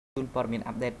ទូនព័ត៌មាន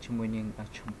អាប់ដេតជាមួយនឹង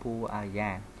Chompoo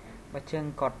Araya បើចឹង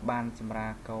គាត់បានសម្រា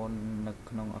ប់កូននៅ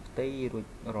ក្នុងអផ្ទៃរួច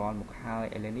រាល់មកហើយ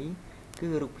ឥឡូវនេះគឺ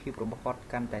រូបភាពរបស់គាត់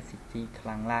កាន់តែស៊ីជីខ្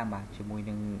លាំងឡើងបាទជាមួយ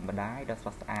នឹងម្ដាយដ៏ស្រ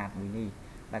ស់ស្អាតមួយនេះ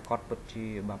ដែលគាត់ពិតជា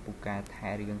បាទពូកែថែ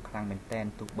រៀងខ្លាំងមែនតែន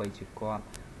ទោះបីជាគាត់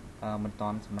មិនតា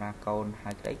ន់សម្រាប់កូន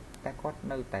ហើយក្តីតែគាត់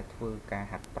នៅតែធ្វើការ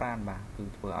ហាត់ប្រាណបាទគឺ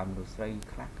ធ្វើឲ្យមនុស្សស្រី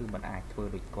ខ្លះគឺមិនអាចធ្វើ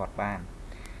ដូចគាត់បាន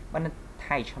បាន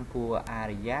ថៃChompoo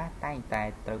Araya តែងតែ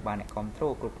ត្រូវបានអ្នកគាំទ្រ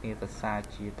គ្រប់គ្នាសរសើរ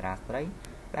ជាតារាស្រី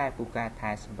ដែលពូកែ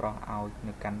ថែសម្រស់ឲ្យ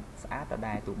នៅកាន់ស្អាតដ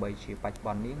ដែលទោះបីជាបច្ចុប្ប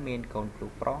ន្ននេះមានកូនគ្រូ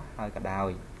ប្រុសហើយក៏ដោ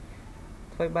យ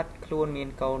ធ្វើបាត់ខ្លួនមាន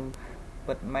កូន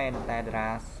ពិតមែនតែតា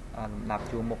រាលំដាប់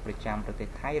ជួរមុខប្រចាំប្រទេស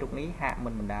ថៃរូបនេះហាក់មិ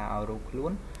នបណ្ដាឲ្យរូបខ្លួ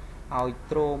នឲ្យ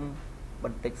ទ្រាំប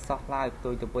ន្តិចសោះឡើយផ្ទុ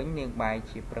យទៅវិញនាងបែរ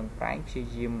ជាប្រឹងប្រែងព្យា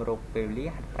យាមរកពេលវេលា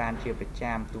ហាត់ប្រាណជាប្រ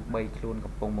ចាំទោះបីខ្លួន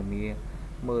កំពុងមមា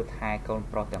មើលថែកូន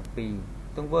ប្រុសទាំងពីរ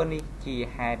ទង្វើនេះជា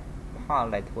ហេតុផល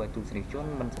ដែលធ្វើឲ្យទស្សនិកជន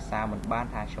មិនសរសើរមិនបាន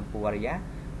ថាChompoo Araya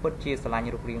ពិតជាស្រឡា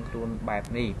ញ់រូបរាងខ្លួនបែប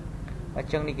នេះអ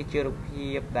ញ្ចឹងនេះគឺជារូបភា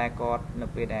ពដែលគាត់នៅ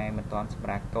ពេលដែលមិនទាន់សម្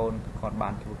រាប់កូនគាត់បា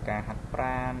នធ្វើការហាត់ប្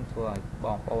រាណធ្វើឲ្យប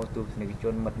ងប្អូនទស្សនិកជ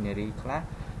នមិត្តនារីខ្លះ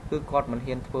គឺគាត់មិន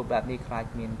ហ៊ានធ្វើបែបនេះខ្លាច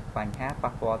មានបញ្ហា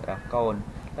ប៉ះពាល់ទៅដល់កូន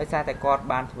ដោយសារតែគាត់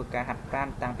បានធ្វើការហាត់ប្រាណ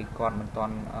តាំងពីគាត់មិនទា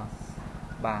ន់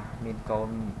បាទមានកូន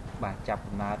បាទចាប់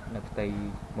កំណើតនៅផ្ទៃ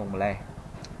មកម្លេះ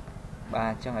បា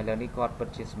ទអញ្ចឹងឥឡូវនេះគាត់ពិត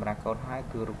ជាសម្រាប់កូនហើយ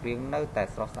គឺរូបរាងនៅតែ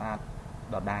ស្រស់ស្អាត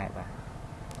ដដែលបាទ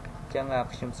អញ្ចឹង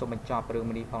ខ្ញុំសូមបញ្ចប់រឿង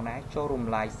នេះផងដែរចូលរួម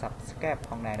like subscribe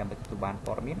ផងដែរដើម្បីទទួលបាន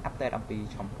ព័ត៌មានអាប់ដេតអំពី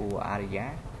Chompoo Araya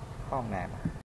ផងដែរបាទ